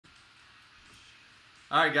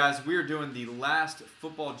All right, guys, we are doing the last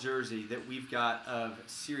football jersey that we've got of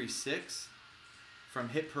Series 6 from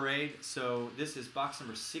Hit Parade. So this is box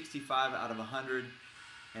number 65 out of 100,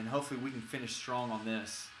 and hopefully we can finish strong on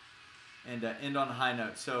this and end on a high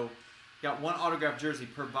note. So got one autographed jersey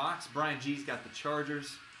per box. Brian G's got the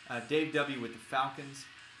Chargers. Dave W. with the Falcons.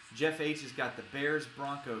 Jeff H. has got the Bears,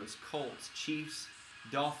 Broncos, Colts, Chiefs,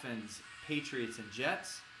 Dolphins, Patriots, and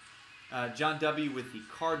Jets. John W. with the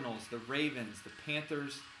Cardinals, the Ravens, the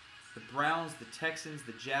Panthers, the Browns, the Texans,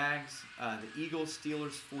 the Jags, the Eagles,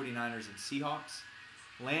 Steelers, 49ers, and Seahawks.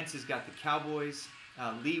 Lance has got the Cowboys.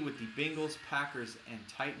 Lee with the Bengals, Packers, and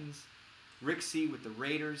Titans. Rick C. with the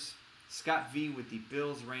Raiders. Scott V. with the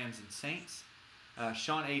Bills, Rams, and Saints.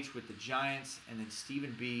 Sean H. with the Giants. And then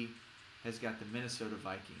Stephen B. has got the Minnesota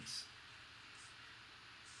Vikings.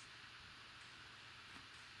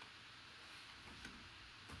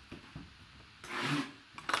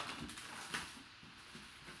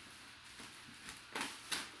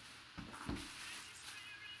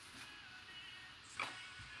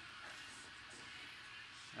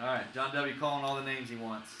 All right, John W. calling all the names he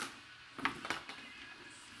wants.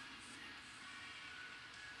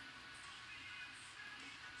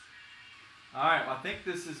 All right, well, I think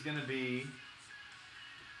this is going to be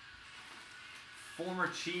former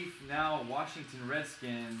Chief, now Washington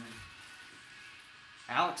Redskin,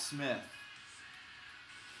 Alex Smith.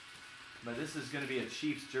 But this is going to be a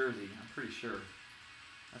Chiefs jersey, I'm pretty sure.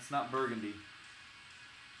 That's not burgundy.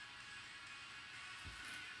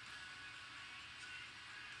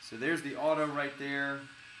 So there's the auto right there.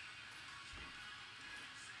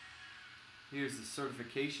 Here's the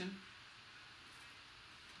certification.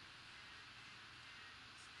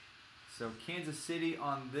 So Kansas City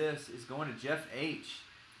on this is going to Jeff H.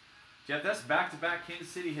 Jeff, that's back-to-back Kansas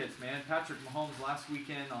City hits, man. Patrick Mahomes last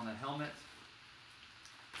weekend on the helmet.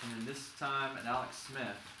 And then this time an Alex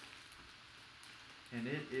Smith. And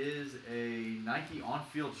it is a Nike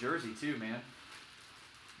on-field jersey too, man.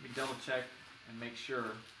 Let me double check and make sure.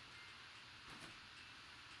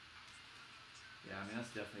 Yeah, I mean, that's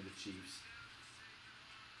definitely the Chiefs.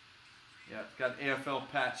 Yeah, it's got an AFL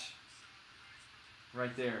patch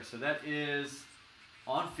right there. So that is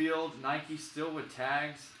on-field Nike, still with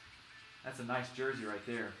tags. That's a nice jersey right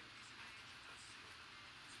there.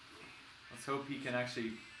 Let's hope he can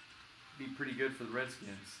actually be pretty good for the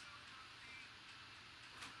Redskins.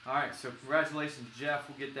 All right, so congratulations, Jeff.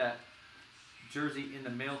 We'll get that jersey in the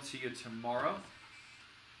mail to you tomorrow,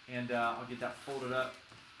 and I'll get that folded up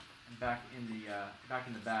and back in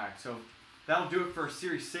the bag. So that'll do it for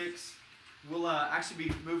Series 6. We'll actually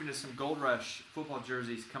be moving to some Gold Rush football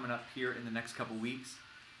jerseys coming up here in the next couple weeks,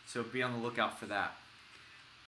 so be on the lookout for that.